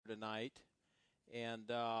tonight.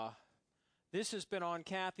 And this has been on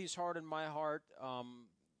Kathy's heart and my heart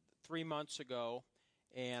 3 months ago.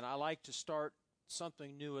 And I like to start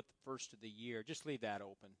something new at the first of the year. Just leave that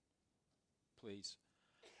open, please.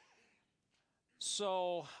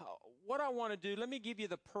 So what I want to do, let me give you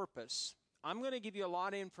the purpose. I'm going to give you a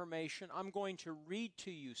lot of information. I'm going to read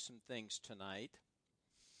to you some things tonight.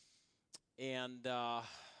 And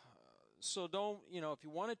so don't, if you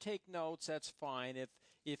want to take notes, that's fine.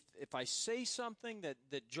 If I say something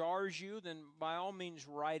that jars you, then by all means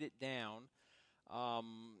write it down.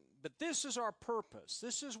 But this is our purpose.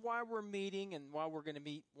 This is why we're meeting and why we're going to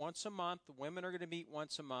meet once a month. The women are going to meet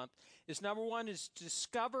once a month. Number one is to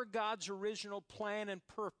discover God's original plan and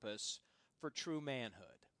purpose for true manhood.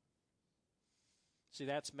 See,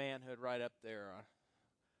 that's manhood right up there.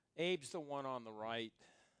 Abe's the one on the right.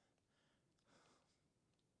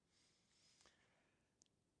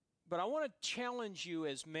 But I want to challenge you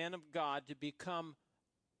as men of God to become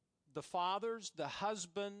the fathers, the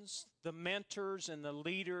husbands, the mentors, and the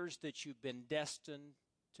leaders that you've been destined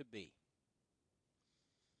to be.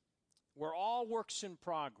 We're all works in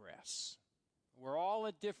progress. We're all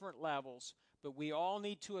at different levels, but we all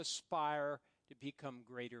need to aspire to become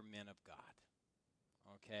greater men of God.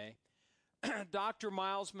 Okay? Dr.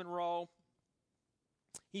 Miles Monroe,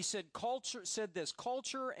 he said this,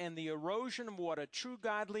 culture and the erosion of what a true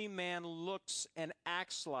godly man looks and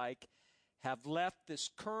acts like have left this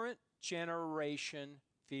current generation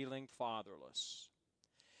feeling fatherless.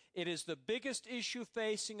 It is the biggest issue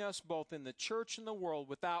facing us both in the church and the world.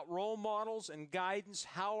 Without role models and guidance,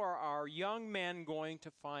 how are our young men going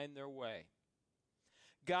to find their way?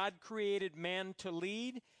 God created man to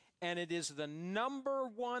lead, and it is the number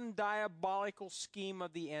one diabolical scheme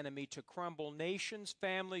of the enemy to crumble nations,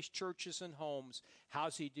 families, churches, and homes.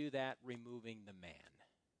 How's he do that? Removing the man.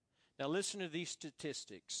 Now listen to these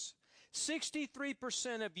statistics.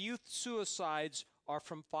 63% of youth suicides are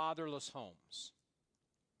from fatherless homes.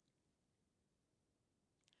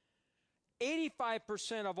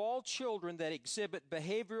 85% of all children that exhibit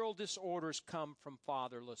behavioral disorders come from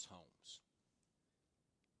fatherless homes.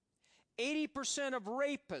 80% of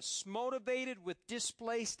rapists motivated with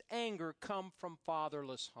displaced anger come from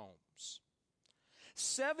fatherless homes.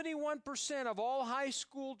 71% of all high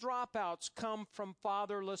school dropouts come from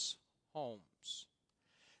fatherless homes.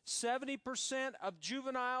 70% of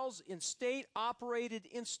juveniles in state-operated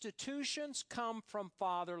institutions come from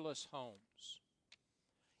fatherless homes.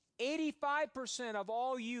 85% of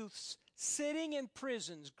all youths sitting in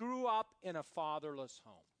prisons grew up in a fatherless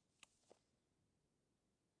home.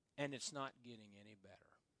 And it's not getting any better.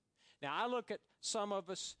 Now, I look at some of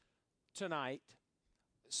us tonight.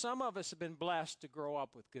 Some of us have been blessed to grow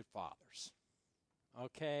up with good fathers.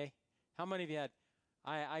 Okay? How many of you had,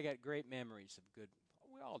 I got great memories of good,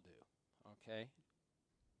 we all do. Okay?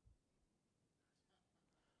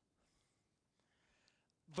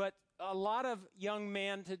 But a lot of young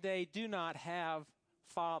men today do not have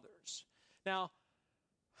fathers. Now,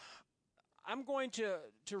 I'm going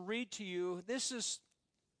to read to you, this is,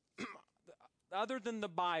 other than the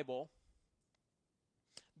Bible,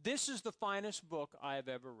 this is the finest book I have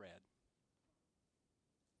ever read.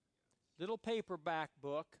 Little paperback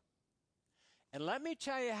book. And let me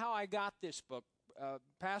tell you how I got this book.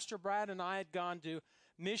 Pastor Brad and I had gone to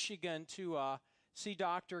Michigan to see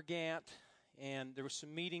Dr. Gant, and there were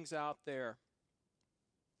some meetings out there.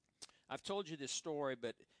 I've told you this story,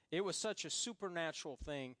 but it was such a supernatural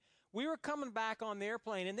thing. We were coming back on the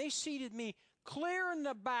airplane, and they seated me clear in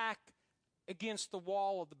the back against the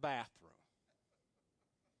wall of the bathroom.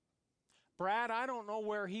 Brad, I don't know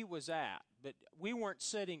where he was at, but we weren't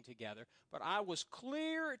sitting together. But I was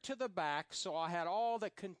clear to the back, so I had all the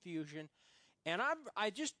confusion. And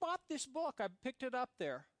I just bought this book. I picked it up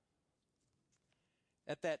there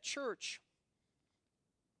at that church.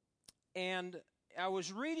 And I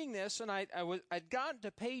was reading this, and I'd gotten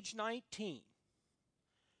to page 19.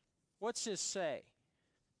 What's this say?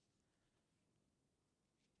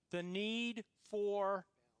 The need for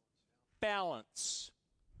balance.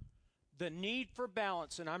 The need for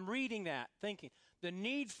balance. And I'm reading that, thinking, the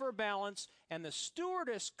need for balance. And the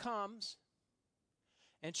stewardess comes,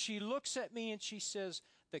 and she looks at me and she says,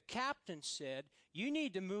 the captain said, you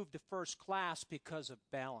need to move to first class because of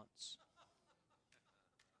balance.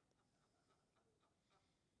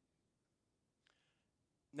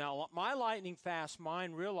 Now, my lightning fast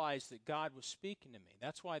mind realized that God was speaking to me.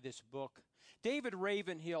 That's why this book, David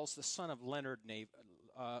Ravenhill's the son of Leonard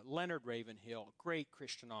Ravenhill, great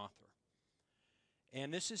Christian author.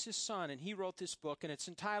 And this is his son, and he wrote this book, and it's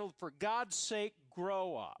entitled, For God's Sake,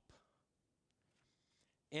 Grow Up.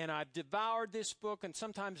 and I've devoured this book, and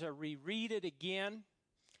sometimes I reread it again.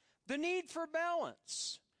 The need for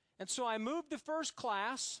balance. And so I moved to first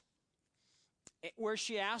class, where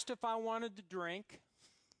she asked if I wanted to drink.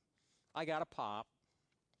 I got a pop.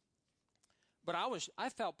 But I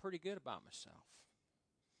felt pretty good about myself.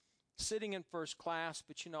 Sitting in first class,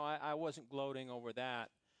 but I wasn't gloating over that.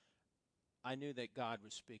 I knew that God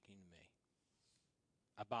was speaking to me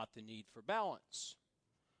about the need for balance.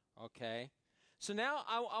 Okay? So now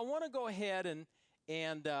I want to go ahead and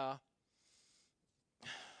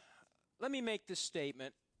let me make this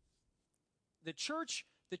statement. The church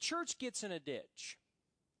gets in a ditch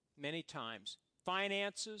many times.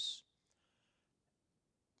 Finances,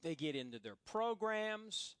 they get into their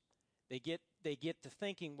programs, they get to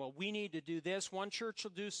thinking, well, we need to do this. One church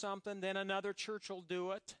will do something, then another church will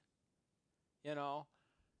do it.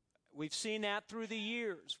 We've seen that through the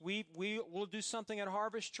years. We will do something at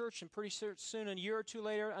Harvest Church, and pretty soon, a year or two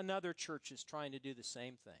later, another church is trying to do the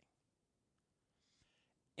same thing.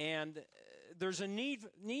 And there's a need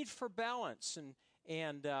for balance,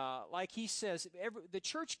 and like he says, the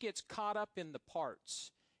church gets caught up in the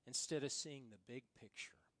parts instead of seeing the big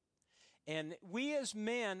picture. And we as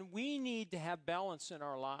men, we need to have balance in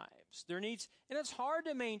our lives. And it's hard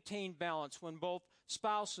to maintain balance when both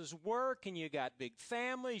spouses work and you got big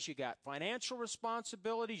families, you got financial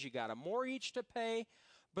responsibilities, you got a mortgage to pay,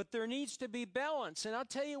 but there needs to be balance. And I'll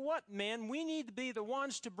tell you what, men, we need to be the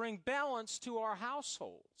ones to bring balance to our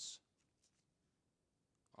households.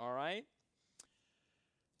 All right?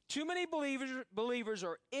 Too many believers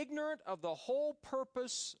are ignorant of the whole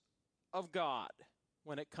purpose of God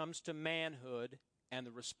when it comes to manhood and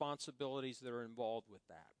the responsibilities that are involved with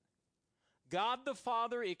that. God the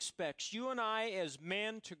Father expects you and I as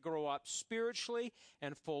men to grow up spiritually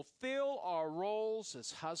and fulfill our roles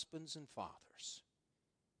as husbands and fathers.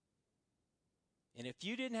 And if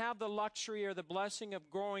you didn't have the luxury or the blessing of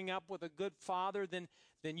growing up with a good father, then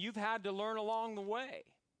you've had to learn along the way.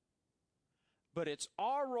 But it's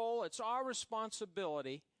our role, it's our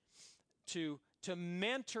responsibility to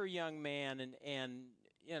mentor young man, and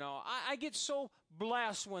I get so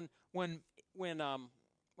blessed when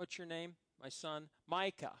what's your name? My son,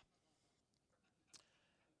 Micah.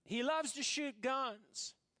 He loves to shoot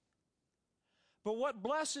guns. But what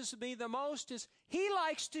blesses me the most is he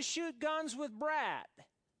likes to shoot guns with Brad.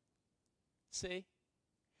 See?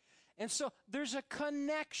 And so there's a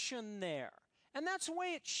connection there. And that's the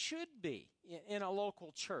way it should be in a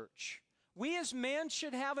local church. We as men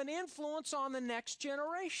should have an influence on the next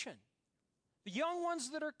generation, the young ones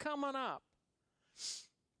that are coming up.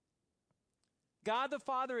 God the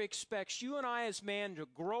Father expects you and I as men to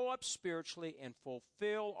grow up spiritually and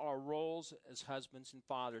fulfill our roles as husbands and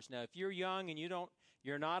fathers. Now, if you're young and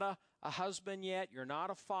you're not a husband yet, you're not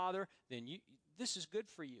a father, then this is good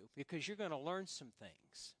for you because you're going to learn some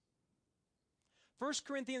things. 1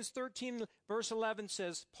 Corinthians 13, verse 11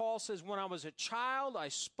 says, Paul says, when I was a child, I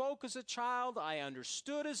spoke as a child, I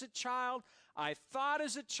understood as a child, I thought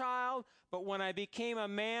as a child, but when I became a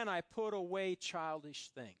man, I put away childish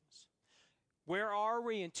things. Where are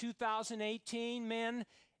we in 2018, men?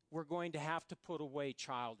 We're going to have to put away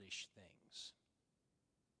childish things.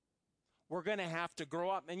 We're going to have to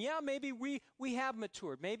grow up. And yeah, maybe we have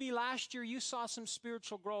matured. Maybe last year you saw some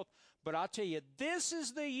spiritual growth. But I'll tell you, this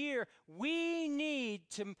is the year we need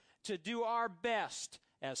to do our best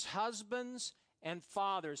as husbands and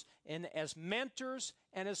fathers and as mentors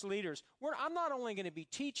and as leaders. I'm not only going to be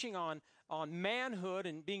teaching on manhood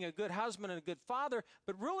and being a good husband and a good father,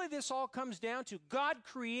 but really this all comes down to God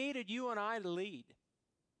created you and I to lead.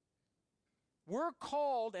 We're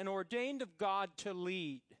called and ordained of God to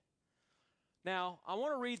lead. Now, I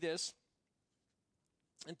want to read this.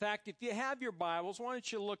 In fact, if you have your Bibles, why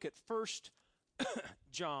don't you look at 1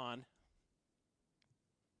 John.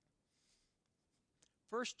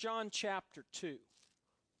 1 John chapter 2.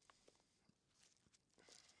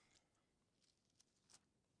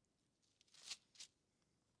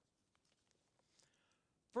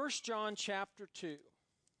 1 John chapter 2.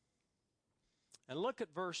 And look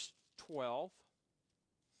at verse 12.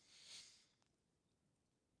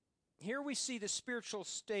 Here we see the spiritual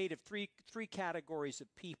state of three categories of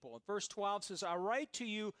people. Verse 12 says, I write to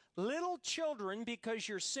you, little children, because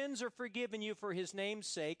your sins are forgiven you for his name's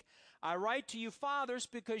sake. I write to you, fathers,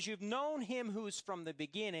 because you've known him who is from the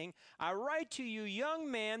beginning. I write to you, young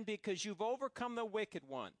men, because you've overcome the wicked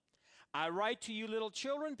one. I write to you, little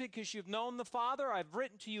children, because you've known the Father. I've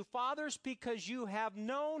written to you, fathers, because you have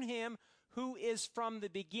known him who is from the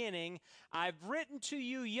beginning. I've written to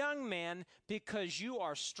you, young men, because you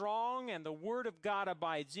are strong and the word of God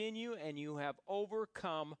abides in you and you have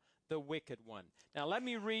overcome the wicked one. Now let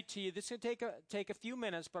me read to you. This is going to take a few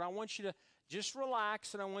minutes, but I want you to just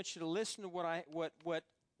relax, and I want you to listen to what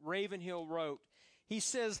Ravenhill wrote. He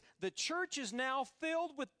says, the church is now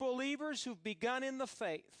filled with believers who've begun in the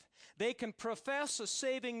faith. They can profess a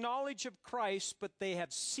saving knowledge of Christ, but they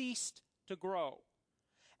have ceased to grow.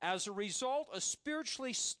 As a result, a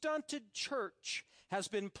spiritually stunted church has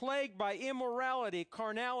been plagued by immorality,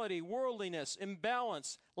 carnality, worldliness,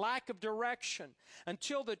 imbalance, lack of direction.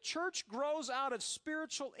 Until the church grows out of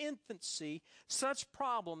spiritual infancy, such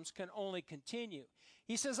problems can only continue.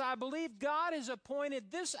 He says, I believe God has appointed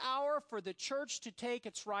this hour for the church to take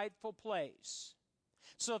its rightful place.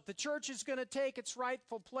 So if the church is going to take its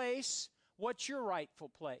rightful place, what's your rightful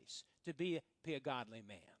place? To be a godly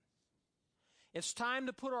man. It's time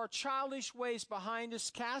to put our childish ways behind us,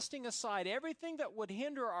 casting aside everything that would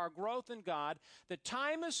hinder our growth in God. The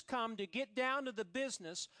time has come to get down to the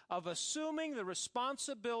business of assuming the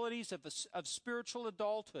responsibilities of spiritual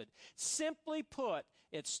adulthood. Simply put,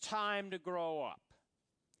 it's time to grow up.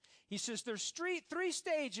 He says there's three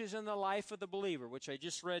stages in the life of the believer, which I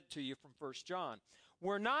just read to you from 1 John.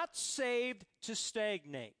 We're not saved to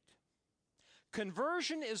stagnate.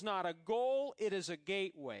 Conversion is not a goal, it is a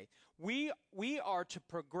gateway. We are to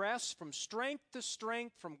progress from strength to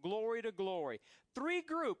strength, from glory to glory. Three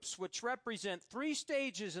groups which represent three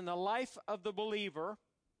stages in the life of the believer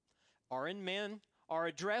are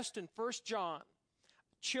addressed in 1 John.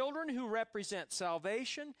 Children who represent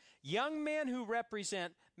salvation, young men who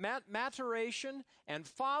represent maturation, and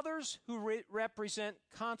fathers who represent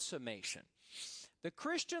consummation. The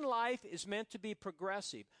Christian life is meant to be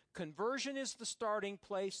progressive. Conversion is the starting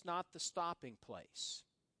place, not the stopping place.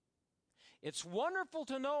 It's wonderful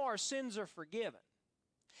to know our sins are forgiven.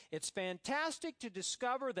 It's fantastic to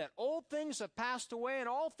discover that old things have passed away and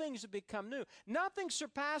all things have become new. Nothing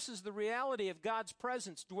surpasses the reality of God's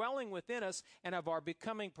presence dwelling within us and of our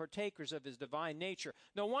becoming partakers of His divine nature.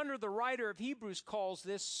 No wonder the writer of Hebrews calls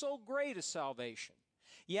this so great a salvation.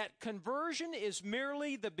 Yet conversion is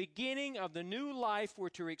merely the beginning of the new life we're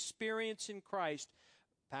to experience in Christ.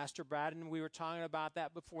 Pastor Brad and we were talking about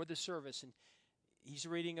that before the service, and he's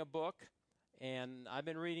reading a book. And I've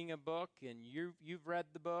been reading a book, and you've read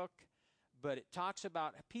the book, but it talks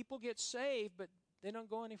about people get saved, but they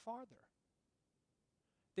don't go any farther.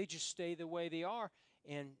 They just stay the way they are,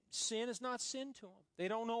 and sin is not sin to them. They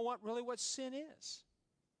don't know what sin is.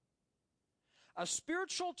 A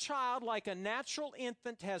spiritual child, like a natural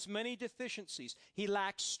infant, has many deficiencies. He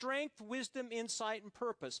lacks strength, wisdom, insight, and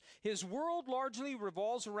purpose. His world largely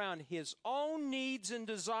revolves around his own needs and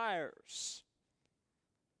desires.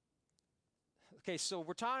 Okay, so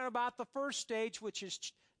we're talking about the first stage, which is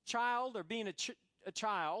child, or being a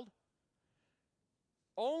child.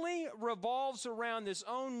 Only revolves around his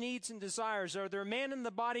own needs and desires. Are there men in the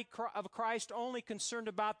body of Christ only concerned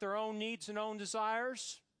about their own needs and own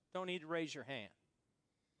desires? Don't need to raise your hand.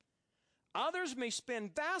 Others may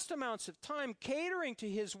spend vast amounts of time catering to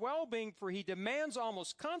his well-being, for he demands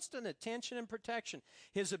almost constant attention and protection.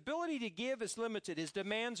 His ability to give is limited. His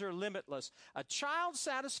demands are limitless. A child's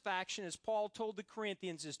satisfaction, as Paul told the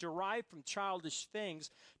Corinthians, is derived from childish things.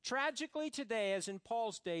 Tragically today, as in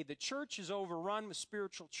Paul's day, the church is overrun with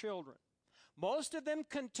spiritual children. Most of them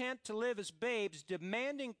content to live as babes,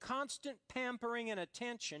 demanding constant pampering and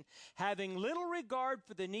attention, having little regard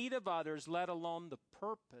for the need of others, let alone the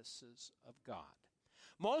purposes of God.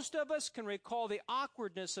 Most of us can recall the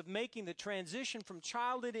awkwardness of making the transition from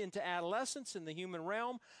childhood into adolescence in the human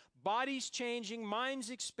realm, bodies changing,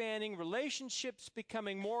 minds expanding, relationships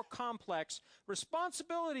becoming more complex,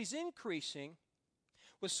 responsibilities increasing.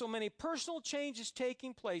 With so many personal changes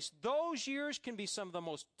taking place, those years can be some of the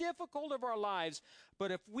most difficult of our lives.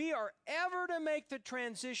 But if we are ever to make the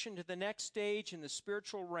transition to the next stage in the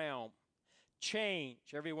spiritual realm,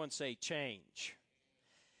 change. Everyone say change.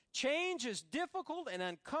 Change, as difficult and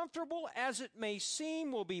uncomfortable as it may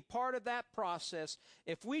seem, will be part of that process.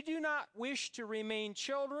 If we do not wish to remain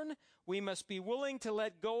children, we must be willing to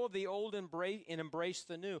let go of the old and embrace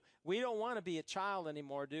the new. We don't want to be a child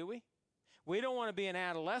anymore, do we? We don't want to be an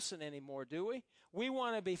adolescent anymore, do we? We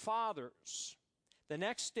want to be fathers. The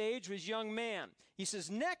next stage was young man. He says,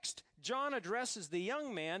 next, John addresses the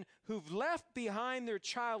young man who've left behind their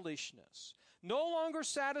childishness. No longer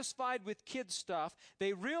satisfied with kid stuff,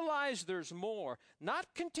 they realize there's more.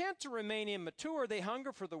 Not content to remain immature, they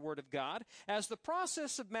hunger for the Word of God. As the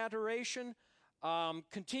process of maturation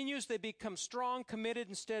continues, they become strong, committed,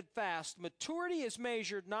 and steadfast. Maturity is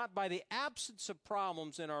measured not by the absence of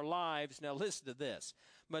problems in our lives. Now listen to this.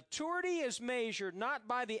 Maturity is measured not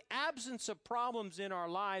by the absence of problems in our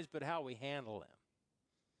lives, but how we handle them.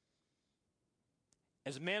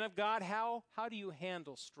 As men of God, how do you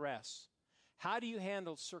handle stress? How do you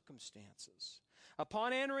handle circumstances?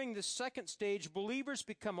 Upon entering the second stage, believers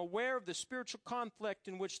become aware of the spiritual conflict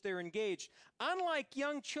in which they're engaged. Unlike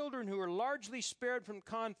young children who are largely spared from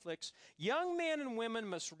conflicts, young men and women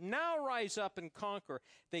must now rise up and conquer.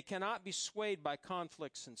 They cannot be swayed by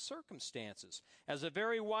conflicts and circumstances. As a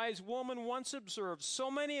very wise woman once observed,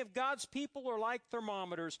 so many of God's people are like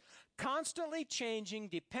thermometers, constantly changing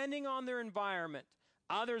depending on their environment.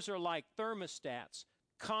 Others are like thermostats,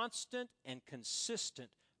 constant and consistent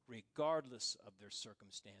regardless of their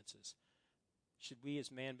circumstances. Should we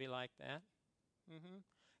as men be like that?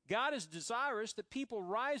 God is desirous that people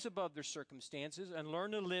rise above their circumstances and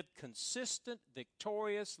learn to live consistent,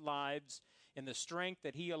 victorious lives in the strength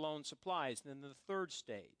that He alone supplies. And then the third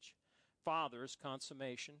stage, fathers,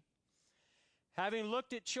 consummation. Having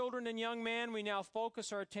looked at children and young men, we now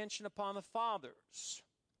focus our attention upon the fathers.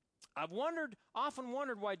 I've often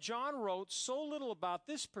wondered why John wrote so little about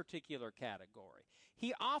this particular category.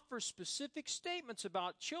 He offers specific statements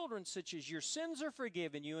about children such as, your sins are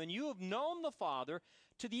forgiven you, and you have known the Father.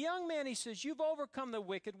 To the young man, he says, you've overcome the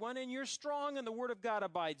wicked one, and you're strong, and the word of God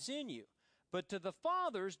abides in you. But to the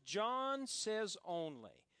fathers, John says only,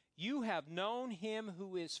 you have known him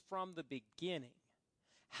who is from the beginning.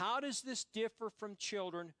 How does this differ from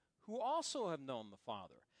children who also have known the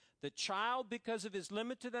Father? The child, because of his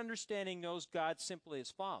limited understanding, knows God simply as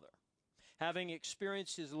Father. Having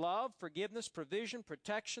experienced His love, forgiveness, provision,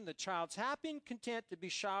 protection, the child's happy and content to be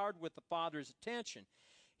showered with the Father's attention.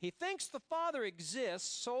 He thinks the Father exists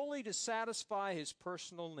solely to satisfy his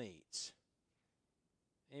personal needs.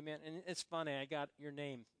 Amen. And it's funny, I got your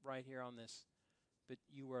name right here on this, but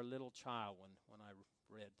you were a little child when I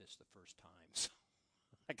read this the first time. So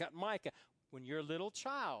I got Micah. When you're a little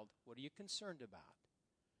child, what are you concerned about?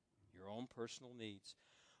 Your own personal needs.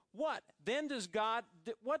 What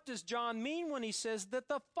does John mean when he says that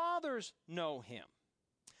the fathers know Him?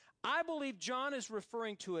 I believe John is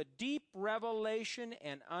referring to a deep revelation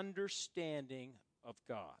and understanding of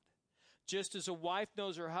God. Just as a wife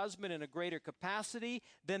knows her husband in a greater capacity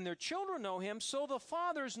than their children know Him, so the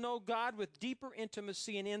fathers know God with deeper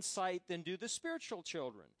intimacy and insight than do the spiritual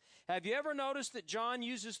children. Have you ever noticed that John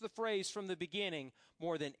uses the phrase from the beginning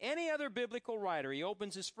more than any other biblical writer? He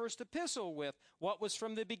opens his first epistle with what was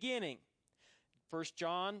from the beginning. 1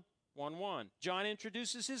 John 1:1. John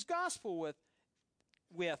introduces his gospel with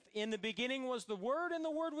in the beginning was the Word, and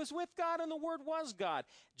the Word was with God, and the Word was God.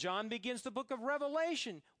 John begins the book of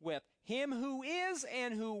Revelation with Him who is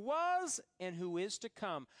and who was and who is to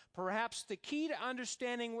come. Perhaps the key to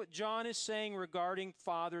understanding what John is saying regarding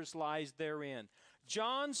fathers lies therein.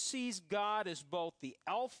 John sees God as both the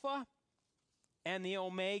Alpha and the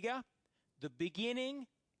Omega, the beginning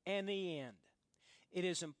and the end. It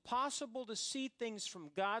is impossible to see things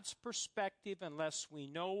from God's perspective unless we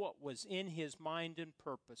know what was in His mind and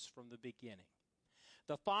purpose from the beginning.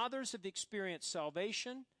 The fathers have experienced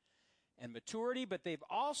salvation and maturity, but they've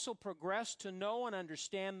also progressed to know and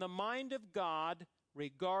understand the mind of God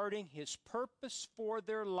regarding His purpose for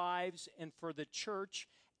their lives and for the church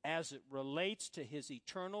as it relates to His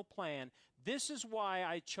eternal plan. This is why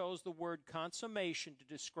I chose the word consummation to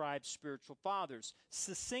describe spiritual fathers.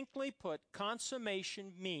 Succinctly put,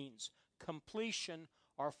 consummation means completion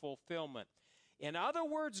or fulfillment. In other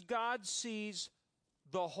words, God sees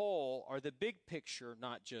the whole or the big picture,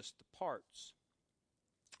 not just the parts.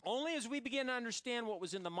 Only as we begin to understand what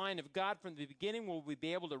was in the mind of God from the beginning will we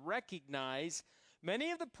be able to recognize many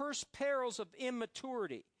of the perils of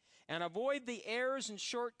immaturity and avoid the errors and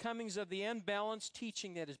shortcomings of the unbalanced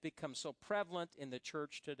teaching that has become so prevalent in the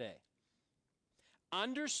church today.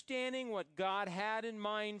 Understanding what God had in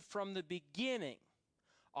mind from the beginning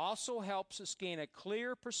also helps us gain a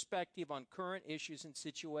clear perspective on current issues and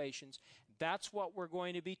situations. That's what we're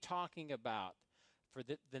going to be talking about for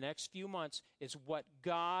the next few months, is what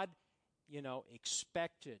God,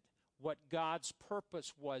 expected, what God's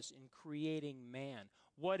purpose was in creating man.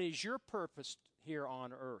 What is your purpose here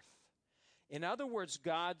on earth? In other words,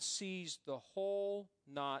 God sees the whole,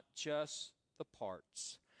 not just the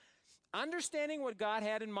parts. Understanding what God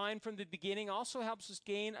had in mind from the beginning also helps us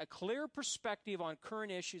gain a clear perspective on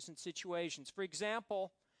current issues and situations. For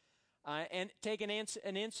example, and take an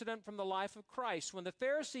incident from the life of Christ. When the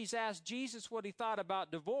Pharisees asked Jesus what He thought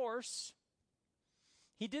about divorce,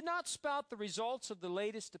 He did not spout the results of the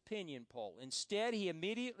latest opinion poll. Instead, He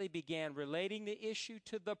immediately began relating the issue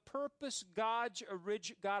to the purpose God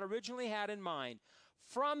originally had in mind.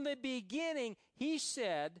 From the beginning, He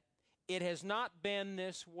said, it has not been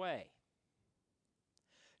this way.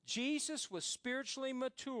 Jesus was spiritually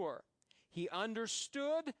mature. He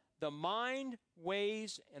understood the mind,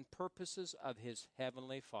 ways, and purposes of his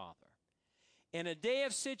heavenly Father. In a day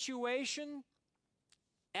of situation,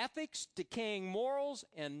 ethics, decaying morals,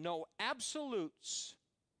 and no absolutes,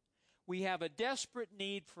 we have a desperate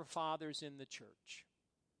need for fathers in the church.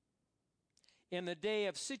 In the day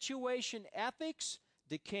of situation, ethics,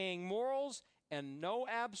 decaying morals, and no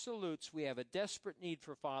absolutes, we have a desperate need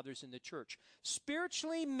for fathers in the church.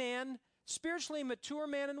 Spiritually mature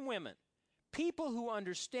men and women, people who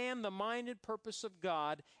understand the mind and purpose of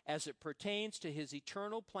God as it pertains to his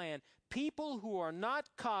eternal plan, people who are not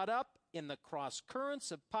caught up in the cross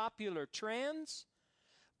currents of popular trends,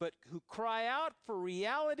 but who cry out for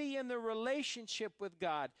reality in their relationship with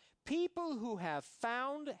God. People who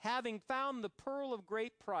having found the pearl of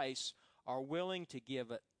great price, are willing to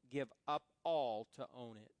give up all to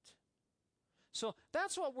own it. So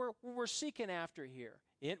that's what we're seeking after here.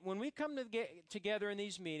 When we come together in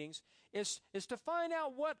these meetings, is to find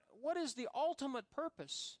out what is the ultimate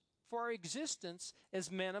purpose for our existence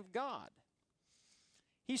as men of God.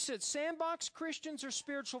 He said, Sandbox Christians are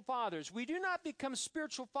spiritual fathers. We do not become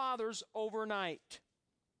spiritual fathers overnight.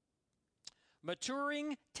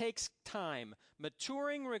 Maturing takes time.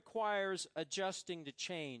 Maturing requires adjusting to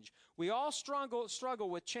change. We all struggle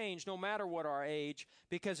with change no matter what our age,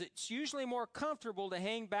 because it's usually more comfortable to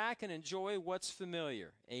hang back and enjoy what's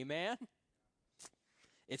familiar. Amen?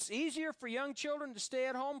 It's easier for young children to stay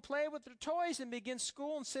at home, play with their toys, and begin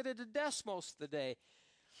school and sit at a desk most of the day.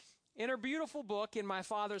 In her beautiful book, In My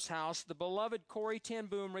Father's House, the beloved Corrie ten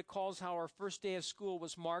Boom recalls how her first day of school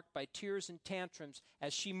was marked by tears and tantrums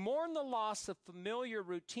as she mourned the loss of familiar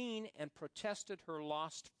routine and protested her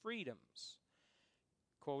lost freedoms.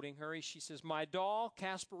 Quoting her, she says, "My doll,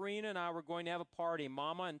 Casparina, and I were going to have a party.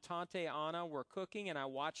 Mama and Tante Anna were cooking, and I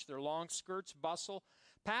watched their long skirts bustle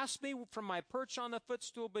past me from my perch on the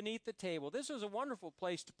footstool beneath the table. This was a wonderful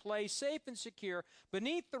place to play, safe and secure,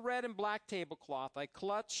 beneath the red and black tablecloth. I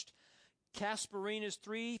clutched Casparina's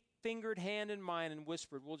three-fingered hand in mine and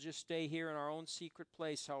whispered, 'We'll just stay here in our own secret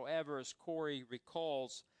place.' However, as Corrie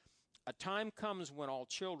recalls, a time comes when all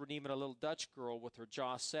children, even a little Dutch girl with her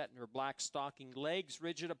jaw set and her black stocking legs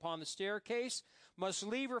rigid upon the staircase, must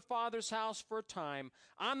leave her father's house for a time.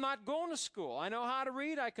 I'm not going to school. I know how to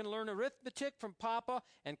read. I can learn arithmetic from Papa,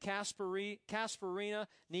 and Casparina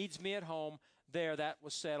needs me at home." There, that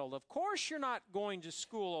was settled. "Of course you're not going to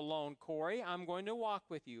school alone, Corrie. I'm going to walk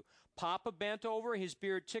with you." Papa bent over, his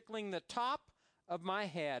beard tickling the top of my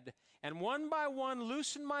head, and one by one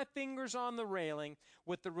loosened my fingers on the railing.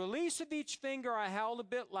 With the release of each finger, I howled a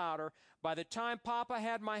bit louder. By the time Papa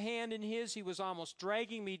had my hand in his, he was almost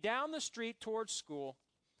dragging me down the street towards school.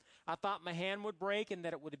 I thought my hand would break and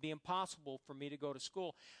that it would be impossible for me to go to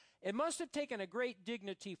school. It must have taken a great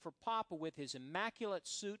dignity for Papa, with his immaculate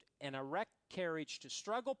suit and erect carriage, to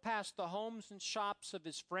struggle past the homes and shops of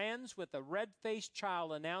his friends with a red-faced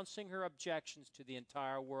child announcing her objections to the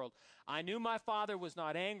entire world. I knew my father was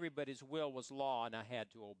not angry, but his will was law, and I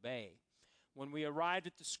had to obey. When we arrived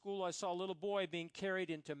at the school, I saw a little boy being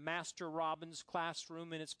carried into Master Robin's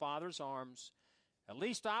classroom in his father's arms. At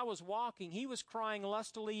least I was walking. He was crying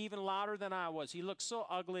lustily, even louder than I was. He looked so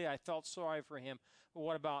ugly, I felt sorry for him. But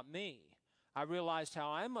what about me? I realized how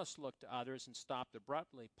I must look to others and stopped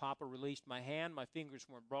abruptly. Papa released my hand. My fingers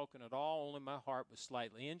weren't broken at all, only my heart was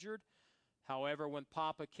slightly injured. However, when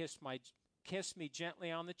Papa kissed me gently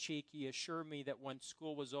on the cheek, he assured me that when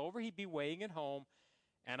school was over, he'd be waiting at home,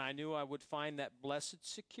 and I knew I would find that blessed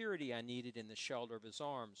security I needed in the shelter of his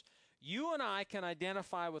arms. You and I can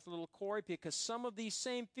identify with little Corrie because some of these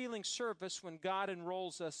same feelings surface when God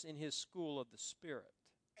enrolls us in his school of the Spirit.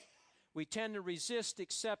 We tend to resist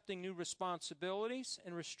accepting new responsibilities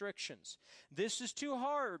and restrictions. "This is too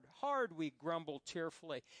hard, we grumble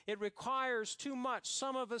tearfully. "It requires too much."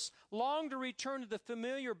 Some of us long to return to the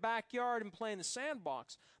familiar backyard and play in the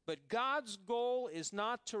sandbox. But God's goal is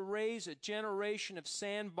not to raise a generation of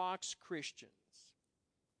sandbox Christians.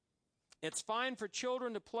 It's fine for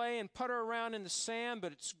children to play and putter around in the sand,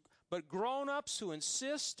 but grown-ups who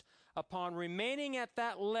insist upon remaining at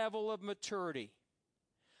that level of maturity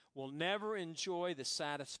will never enjoy the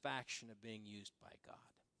satisfaction of being used by God.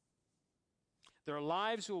 Their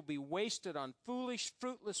lives will be wasted on foolish,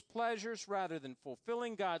 fruitless pleasures rather than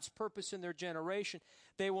fulfilling God's purpose in their generation.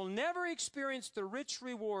 They will never experience the rich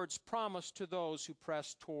rewards promised to those who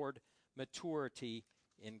press toward maturity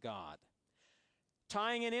in God.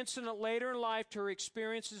 Tying an incident later in life to her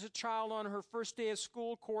experience as a child on her first day of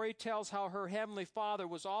school, Corrie tells how her Heavenly Father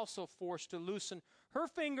was also forced to loosen her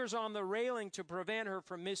fingers on the railing to prevent her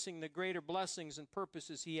from missing the greater blessings and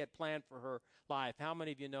purposes he had planned for her life. How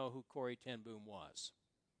many of you know who Corrie ten Boom was?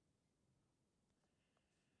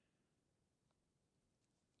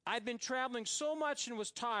 I'd been traveling so much and was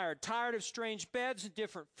tired of strange beds and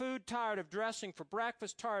different food, tired of dressing for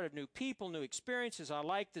breakfast, tired of new people, new experiences. I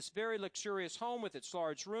liked this very luxurious home with its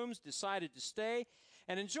large rooms, decided to stay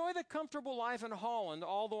and enjoy the comfortable life in Holland,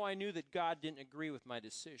 although I knew that God didn't agree with my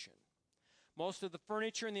decision. Most of the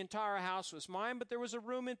furniture in the entire house was mine, but there was a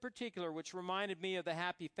room in particular which reminded me of the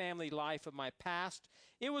happy family life of my past.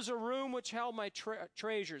 It was a room which held my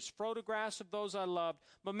treasures, photographs of those I loved,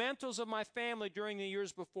 mementos of my family during the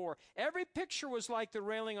years before. Every picture was like the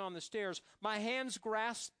railing on the stairs. My hands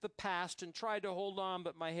grasped the past and tried to hold on,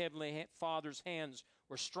 but my Heavenly Father's hands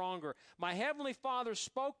were stronger. My Heavenly Father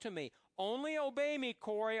spoke to me, "Only obey me,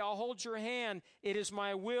 Corey. I'll hold your hand. It is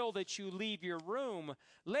my will that you leave your room.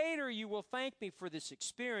 Later you will thank me for this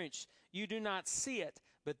experience. You do not see it,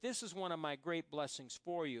 but this is one of my great blessings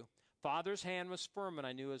for you." Father's hand was firm, and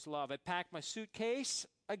I knew his love. I packed my suitcase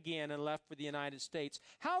again and left for the United States.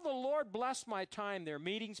 How the Lord blessed my time there.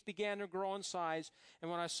 Meetings began to grow in size, and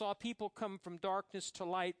when I saw people come from darkness to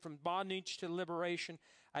light, from bondage to liberation,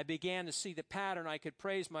 I began to see the pattern. I could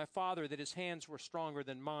praise my Father that his hands were stronger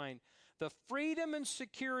than mine. The freedom and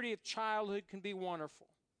security of childhood can be wonderful.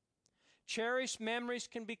 Cherished memories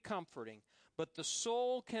can be comforting, but the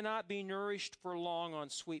soul cannot be nourished for long on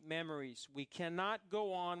sweet memories. We cannot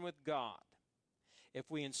go on with God if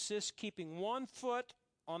we insist keeping one foot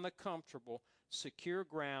on the comfortable, secure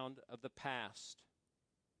ground of the past.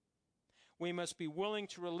 We must be willing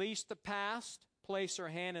to release the past, place our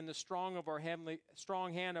hand in the strong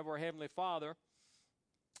hand of our Heavenly Father,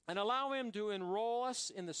 and allow him to enroll us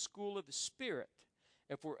in the school of the Spirit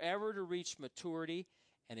if we're ever to reach maturity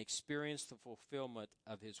and experience the fulfillment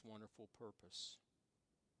of his wonderful purpose.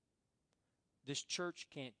 This church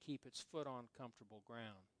can't keep its foot on comfortable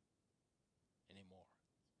ground anymore.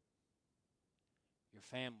 Your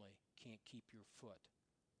family can't keep your foot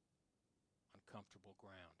on comfortable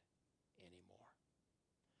ground anymore.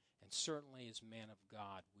 And certainly as men of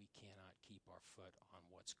God, we cannot keep our foot on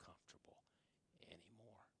what's comfortable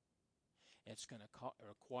anymore. It's going to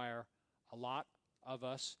require a lot of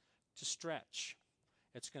us to stretch.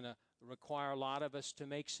 It's going to require a lot of us to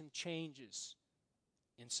make some changes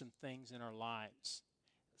in some things in our lives.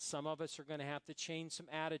 Some of us are going to have to change some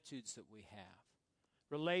attitudes that we have,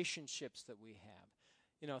 relationships that we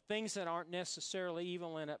have, things that aren't necessarily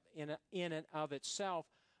evil in and of itself,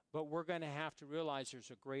 but we're going to have to realize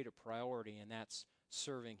there's a greater priority, and that's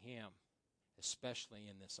serving him, especially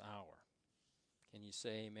in this hour. Can you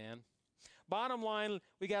say amen? Bottom line,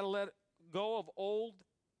 we got to let go of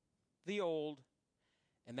the old,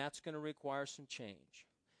 and that's going to require some change.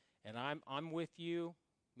 And I'm with you.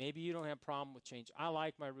 Maybe you don't have a problem with change. I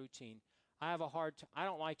like my routine. I have a hard time. I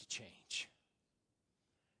don't like to change.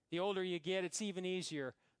 The older you get, it's even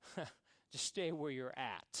easier to stay where you're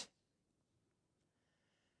at.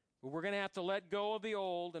 But we're going to have to let go of the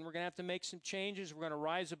old, and we're going to have to make some changes. We're going to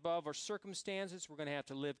rise above our circumstances. We're going to have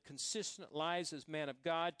to live consistent lives as men of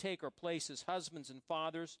God, take our place as husbands and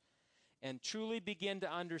fathers, and truly begin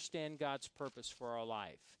to understand God's purpose for our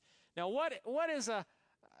life. Now, what is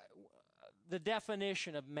the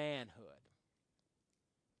definition of manhood?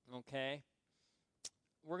 Okay?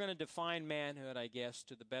 We're going to define manhood, I guess,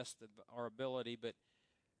 to the best of our ability, but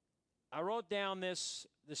I wrote down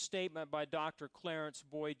the statement by Dr. Clarence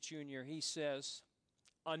Boyd Jr. He says,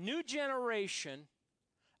 "A new generation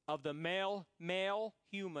of the male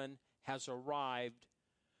human has arrived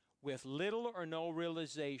with little or no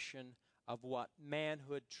realization of what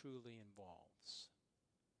manhood truly involves."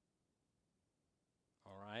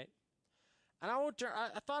 All right? And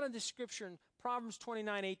I thought of this scripture in Proverbs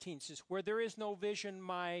 29:18. It says, "Where there is no vision,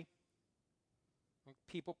 my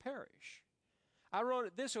people perish." I wrote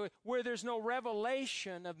it this way: where there's no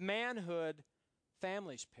revelation of manhood,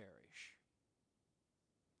 families perish.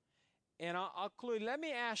 And I'll conclude. Let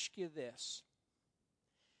me ask you this: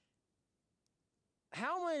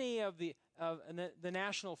 how many of the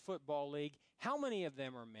National Football League? How many of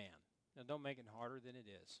them are men? Now, don't make it harder than it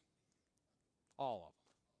is. All of them.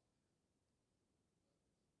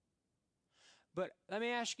 But let me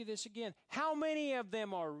ask you this again: how many of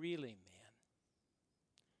them are really men?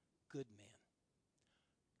 Good men.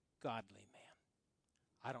 Godly man.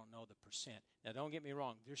 I don't know the percent. Now, don't get me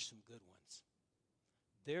wrong. There's some good ones.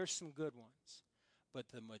 There's some good ones. But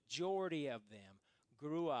the majority of them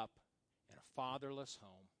grew up in a fatherless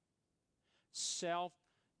home.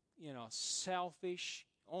 Selfish,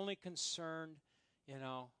 only concerned,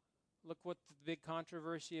 look what the big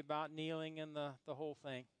controversy about kneeling and the whole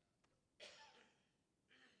thing.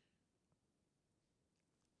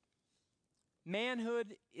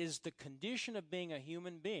 Manhood is the condition of being a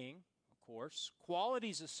human being, course,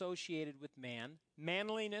 qualities associated with man,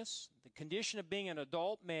 manliness, the condition of being an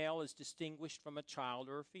adult male is distinguished from a child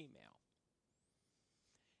or a female.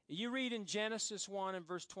 You read in Genesis 1 and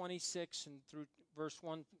verse 26 and through verse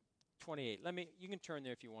 128. You can turn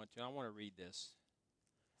there if you want to. I want to read this.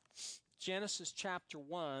 Genesis chapter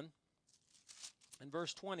 1 and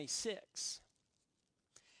verse 26.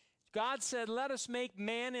 God said, "Let us make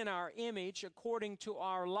man in our image according to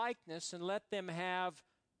our likeness, and let them have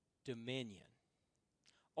dominion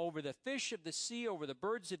over the fish of the sea, over the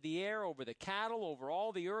birds of the air, over the cattle, over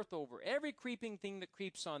all the earth, over every creeping thing that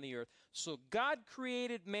creeps on the earth." So God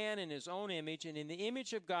created man in his own image, and in the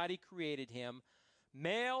image of God he created him.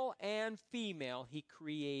 Male and female he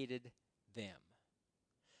created them.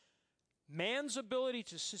 Man's ability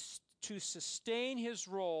to sustain his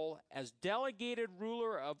role as delegated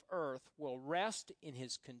ruler of earth will rest in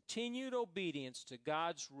his continued obedience to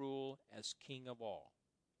God's rule as king of all.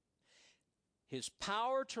 His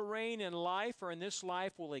power to reign in life or in this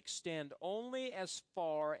life will extend only as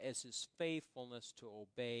far as his faithfulness to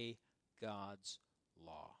obey God's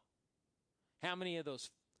law. How many of those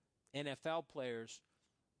NFL players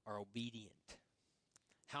are obedient?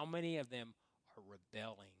 How many of them are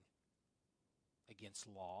rebelling against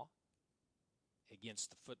law,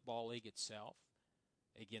 against the football league itself,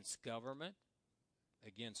 against government,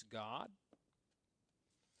 against God?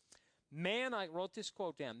 Man, I wrote this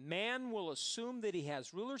quote down, man will assume that he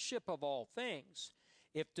has rulership of all things.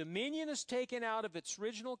 If dominion is taken out of its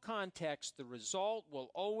original context, the result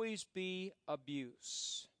will always be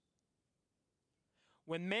abuse.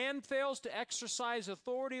 When man fails to exercise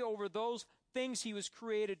authority over those things he was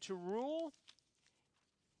created to rule,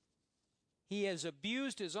 he has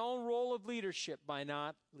abused his own role of leadership by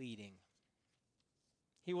not leading.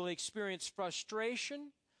 He will experience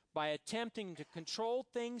frustration by attempting to control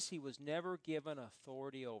things he was never given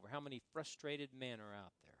authority over. How many frustrated men are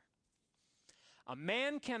out there? A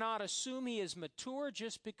man cannot assume he is mature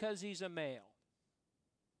just because he's a male.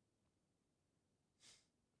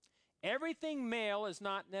 Everything male is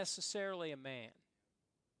not necessarily a man.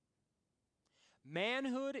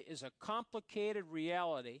 Manhood is a complicated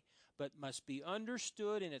reality, but must be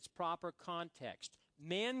understood in its proper context.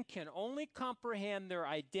 Men can only comprehend their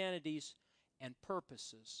identities and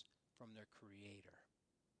purposes from their Creator.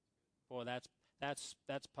 Boy, that's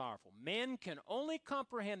powerful. Men can only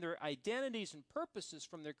comprehend their identities and purposes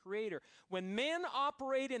from their Creator. When men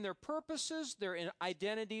operate in their purposes, their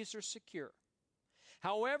identities are secure.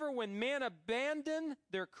 However, when men abandon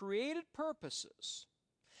their created purposes,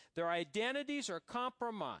 their identities are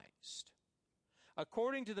compromised.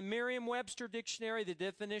 According to the Merriam-Webster Dictionary, the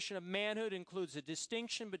definition of manhood includes a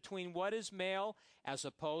distinction between what is male as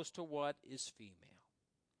opposed to what is female.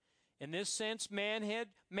 In this sense, manhood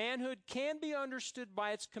can be understood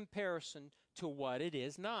by its comparison to what it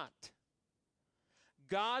is not.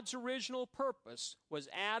 God's original purpose was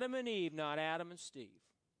Adam and Eve, not Adam and Steve.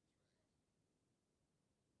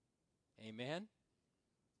 Amen?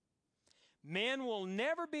 Men will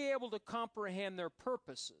never be able to comprehend their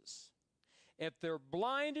purposes if they're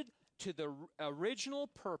blinded to the original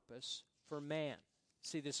purpose for man.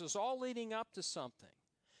 See, this is all leading up to something.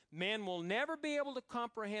 Men will never be able to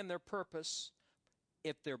comprehend their purpose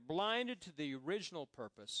if they're blinded to the original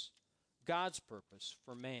purpose, God's purpose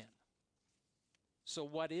for man. So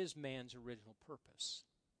what is man's original purpose?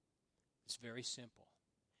 It's very simple.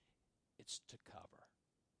 It's to cover.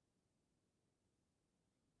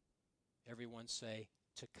 Everyone say,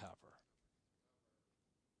 to cover.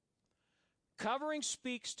 Covering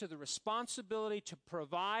speaks to the responsibility to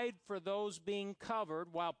provide for those being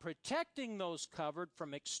covered while protecting those covered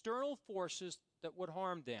from external forces that would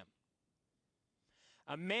harm them.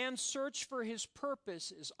 A man's search for his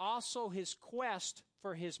purpose is also his quest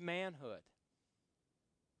for his manhood.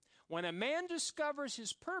 When a man discovers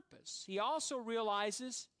his purpose, he also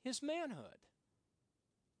realizes his manhood.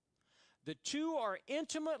 The two are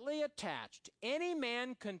intimately attached. Any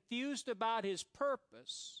man confused about his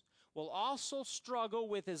purpose will also struggle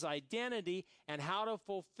with his identity and how to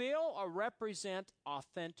fulfill or represent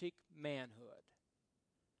authentic manhood.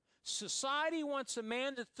 Society wants a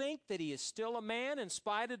man to think that he is still a man in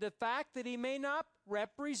spite of the fact that he may not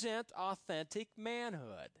represent authentic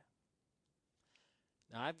manhood.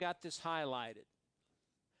 Now, I've got this highlighted.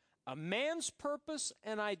 A man's purpose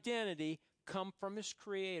and identity come from his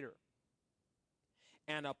Creator.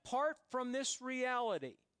 And apart from this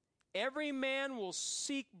reality, every man will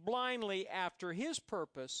seek blindly after his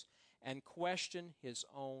purpose and question his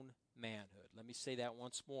own manhood. Let me say that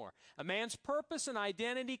once more. A man's purpose and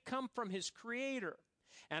identity come from his Creator.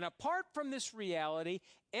 And apart from this reality,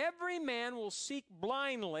 every man will seek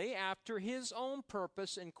blindly after his own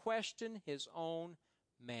purpose and question his own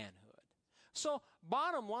manhood. So,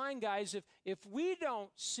 bottom line, guys, if we don't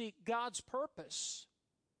seek God's purpose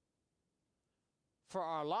for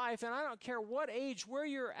our life, and I don't care what age, where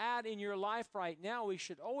you're at in your life right now, we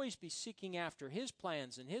should always be seeking after His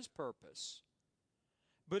plans and His purpose.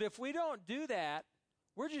 But if we don't do that,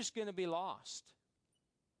 we're just going to be lost.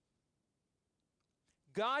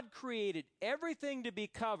 God created everything to be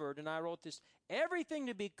covered, and I wrote this, everything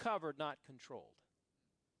to be covered, not controlled.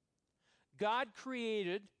 God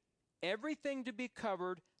created everything to be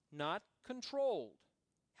covered, not controlled.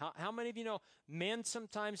 How many of you know men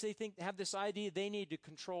sometimes they have this idea they need to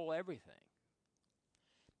control everything?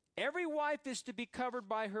 Every wife is to be covered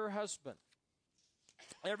by her husband.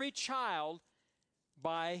 Every child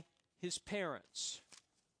by his parents.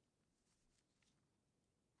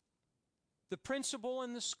 The principal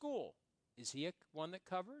in the school, is he one that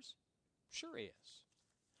covers? Sure he is.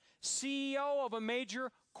 CEO of a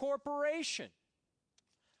major corporation.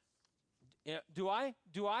 Do I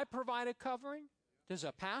provide a covering? Does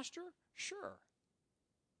a pastor? Sure.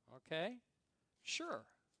 Okay? Sure.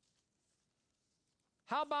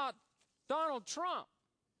 How about Donald Trump?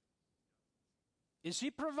 Is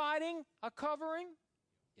he providing a covering?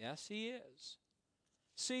 Yes, he is.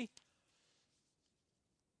 See,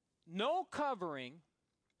 no covering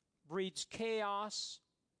breeds chaos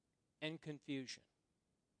and confusion.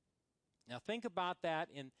 Now think about that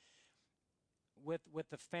with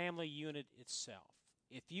the family unit itself.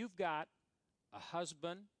 If you've got a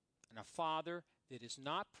husband and a father that is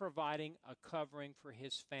not providing a covering for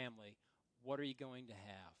his family, what are you going to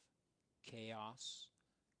have? Chaos,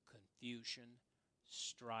 confusion,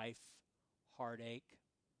 strife, heartache.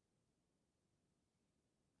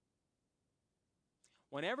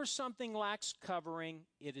 Whenever something lacks covering,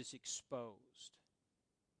 it is exposed.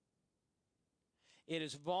 It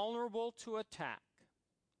is vulnerable to attack.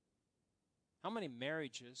 How many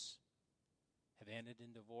marriages have ended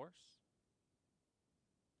in divorce?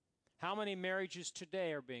 How many marriages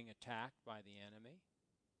today are being attacked by the enemy?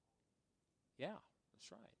 Yeah,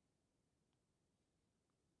 that's right.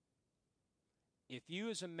 If you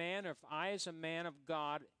as a man, or if I as a man of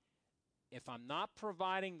God, if I'm not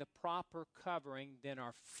providing the proper covering, then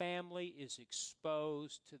our family is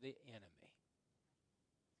exposed to the enemy.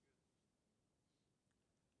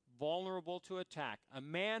 Vulnerable to attack. A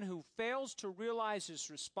man who fails to realize his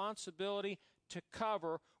responsibility to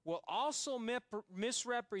cover will also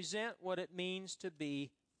misrepresent what it means to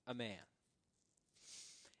be a man.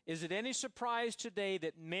 Is it any surprise today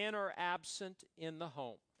that men are absent in the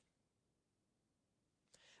home?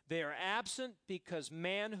 They are absent because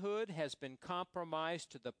manhood has been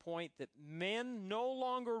compromised to the point that men no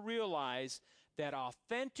longer realize that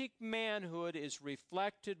authentic manhood is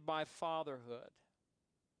reflected by fatherhood.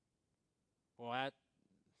 Well,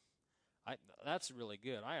 that's really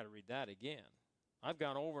good. I got to read that again. I've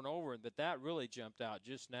gone over and over, but that really jumped out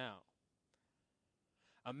just now.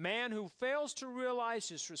 A man who fails to realize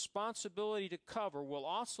his responsibility to cover will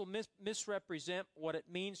also misrepresent what it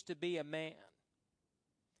means to be a man.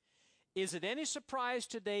 Is it any surprise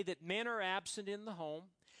today that men are absent in the home?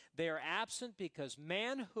 They are absent because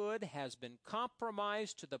manhood has been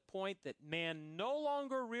compromised to the point that men no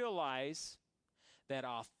longer realize that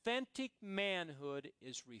authentic manhood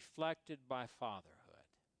is reflected by fatherhood.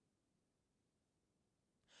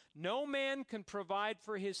 No man can provide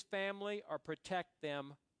for his family or protect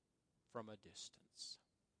them from a distance.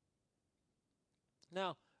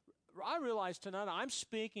 Now, I realize tonight I'm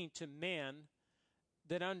speaking to men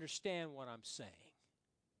that understand what I'm saying.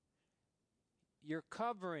 You're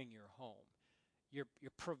covering your home. You're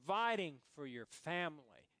providing for your family.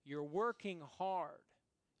 You're working hard.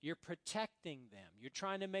 You're protecting them. You're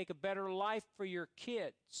trying to make a better life for your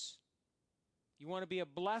kids. You want to be a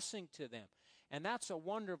blessing to them. And that's a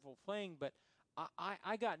wonderful thing, but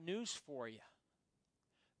I got news for you.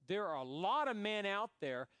 There are a lot of men out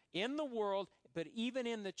there in the world, but even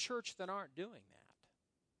in the church, that aren't doing that.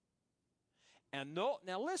 And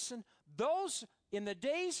now listen, those in the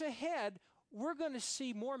days ahead, we're going to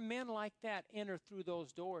see more men like that enter through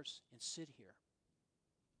those doors and sit here.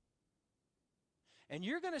 And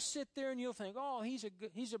you're going to sit there and you'll think, oh, he's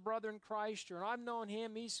a brother in Christ, or I've known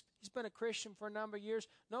him. He's been a Christian for a number of years.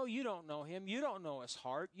 No, you don't know him. You don't know his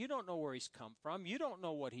heart. You don't know where he's come from. You don't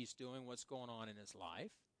know what he's doing, what's going on in his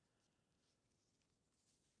life.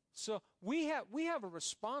 So we have a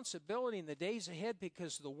responsibility in the days ahead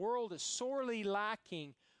because the world is sorely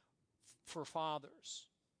lacking for fathers,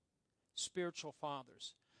 spiritual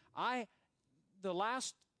fathers. The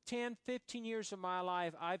last 10, 15 years of my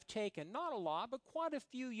life, I've taken, not a lot, but quite a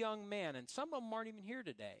few young men, and some of them aren't even here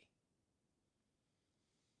today.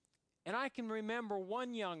 And I can remember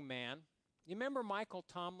one young man. You remember Michael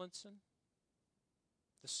Tomlinson?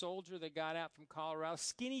 The soldier that got out from Colorado.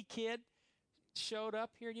 Skinny kid showed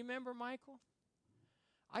up here. Do you remember Michael?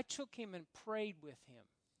 I took him and prayed with him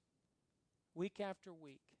week after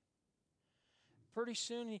week. Pretty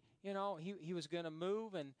soon, he was going to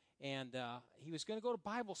move, and he was going to go to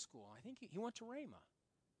Bible school. I think he went to Rhema.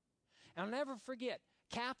 And I'll never forget,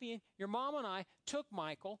 Kathy, your mom and I took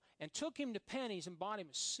Michael and took him to Penny's and bought him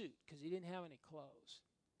a suit because he didn't have any clothes.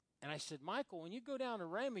 And I said, Michael, when you go down to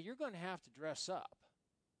Rhema, you're going to have to dress up.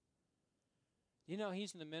 You know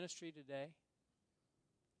he's in the ministry today?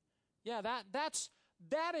 Yeah,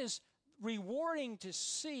 that is rewarding to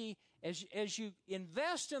see as you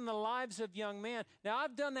invest in the lives of young men. Now,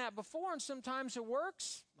 I've done that before, and sometimes it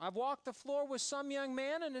works. I've walked the floor with some young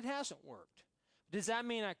man, and it hasn't worked. Does that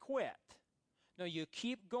mean I quit? No, you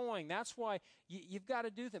keep going. That's why you've got to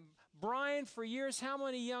do them. Brian, for years, how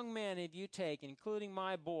many young men have you taken, including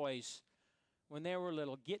my boys, when they were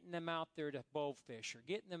little, getting them out there to bowfish or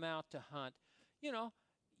getting them out to hunt? You know,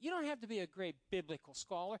 you don't have to be a great biblical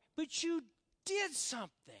scholar, but you did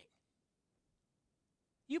something.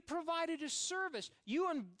 You provided a service. You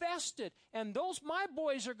invested. And my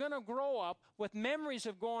boys are going to grow up with memories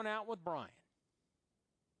of going out with Brian.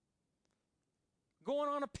 Going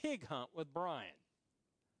on a pig hunt with Brian.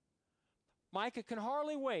 Micah can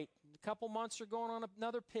hardly wait. In a couple months they're going on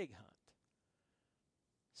another pig hunt.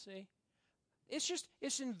 See?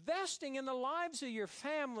 It's investing in the lives of your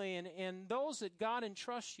family and those that God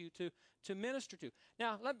entrusts you to minister to.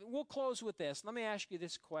 Now, we'll close with this. Let me ask you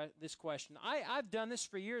this question. I've done this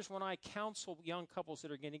for years when I counsel young couples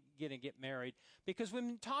that are going to get married, because we've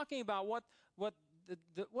been talking about what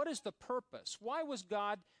is the purpose. Why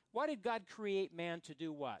did God create man to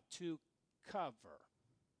do what? To cover.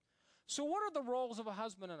 So what are the roles of a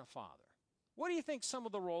husband and a father? What do you think some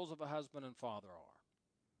of the roles of a husband and father are?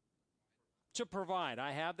 To provide.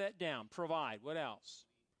 I have that down. Provide. What else?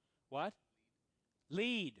 What?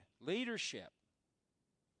 Lead. Leadership.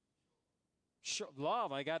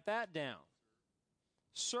 Love. I got that down.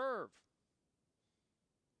 Serve.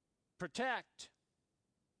 Protect.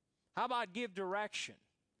 How about give direction?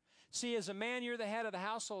 See, as a man, you're the head of the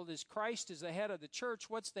household. As Christ is the head of the church,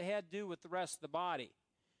 what's the head do with the rest of the body?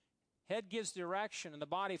 Head gives direction, and the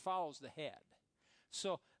body follows the head.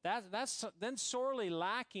 So that's then sorely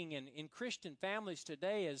lacking in Christian families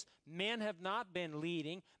today, is men have not been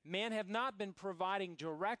leading. Men have not been providing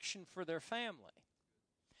direction for their family.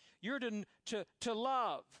 You're to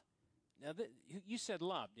love. Now, you said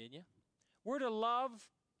love, didn't you? We're to love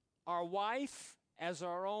our wife as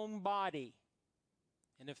our own body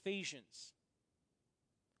in Ephesians.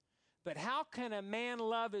 But how can a man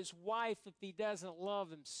love his wife if he doesn't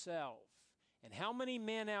love himself? And how many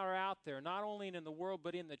men are out there, not only in the world,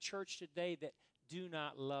 but in the church today, that do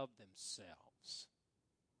not love themselves?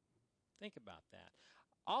 Think about that.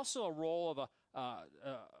 Also, a role of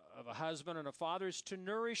a husband and a father is to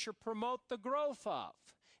nourish or promote the growth of.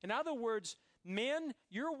 In other words, men,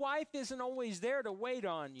 your wife isn't always there to wait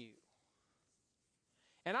on you.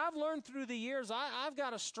 And I've learned through the years, I've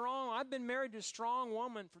been married to a strong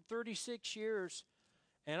woman for 36 years,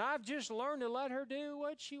 and I've just learned to let her do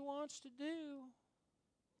what she wants to do.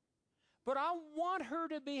 But I want her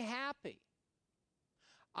to be happy.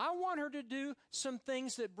 I want her to do some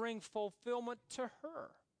things that bring fulfillment to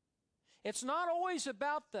her. It's not always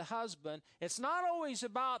about the husband. It's not always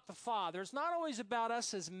about the father. It's not always about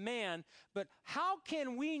us as men. But how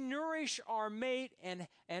can we nourish our mate and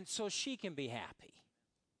so she can be happy?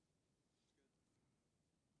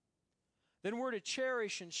 Then we're to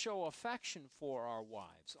cherish and show affection for our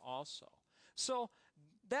wives also. So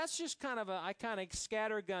that's just kind of I kind of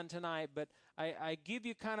scattergun tonight, but I give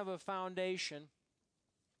you kind of a foundation.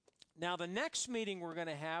 Now, the next meeting we're going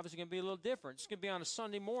to have is going to be a little different. It's going to be on a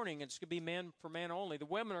Sunday morning. It's going to be men for men only. The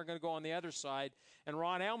women are going to go on the other side, and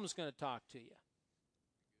Ron Elm's going to talk to you.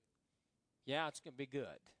 Yeah, it's going to be good.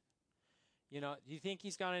 You know, do you think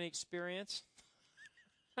he's got any experience?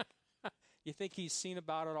 You think he's seen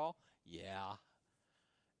about it all? Yeah.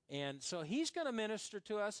 And so he's going to minister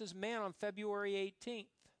to us as men on February 18th.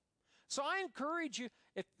 So I encourage you,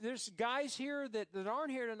 if there's guys here that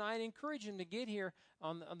aren't here tonight, I encourage them to get here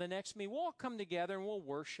on the next meeting. We'll all come together and we'll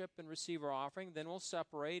worship and receive our offering. Then we'll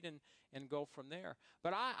separate and go from there.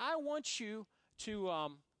 But I want you to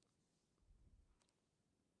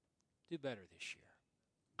do better this year.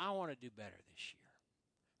 I want to do better this year.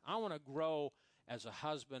 I want to grow as a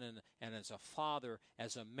husband and as a father,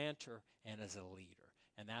 as a mentor, and as a leader.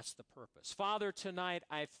 And that's the purpose. Father, tonight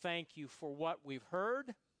I thank you for what we've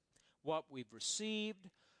heard, what we've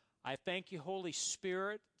received. I thank you, Holy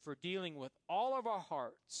Spirit, for dealing with all of our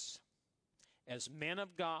hearts as men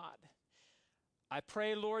of God. I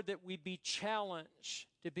pray, Lord, that we be challenged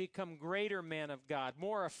to become greater men of God,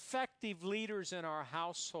 more effective leaders in our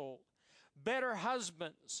household, better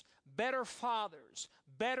husbands, better fathers,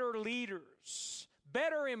 better leaders,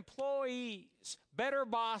 better employees, better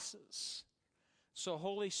bosses. So,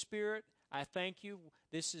 Holy Spirit, I thank you.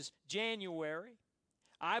 This is January.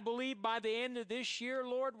 I believe by the end of this year,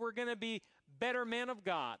 Lord, we're going to be better men of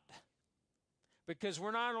God, because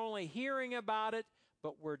we're not only hearing about it,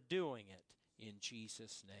 but we're doing it in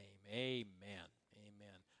Jesus' name. Amen.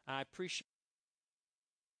 Amen. I appreciate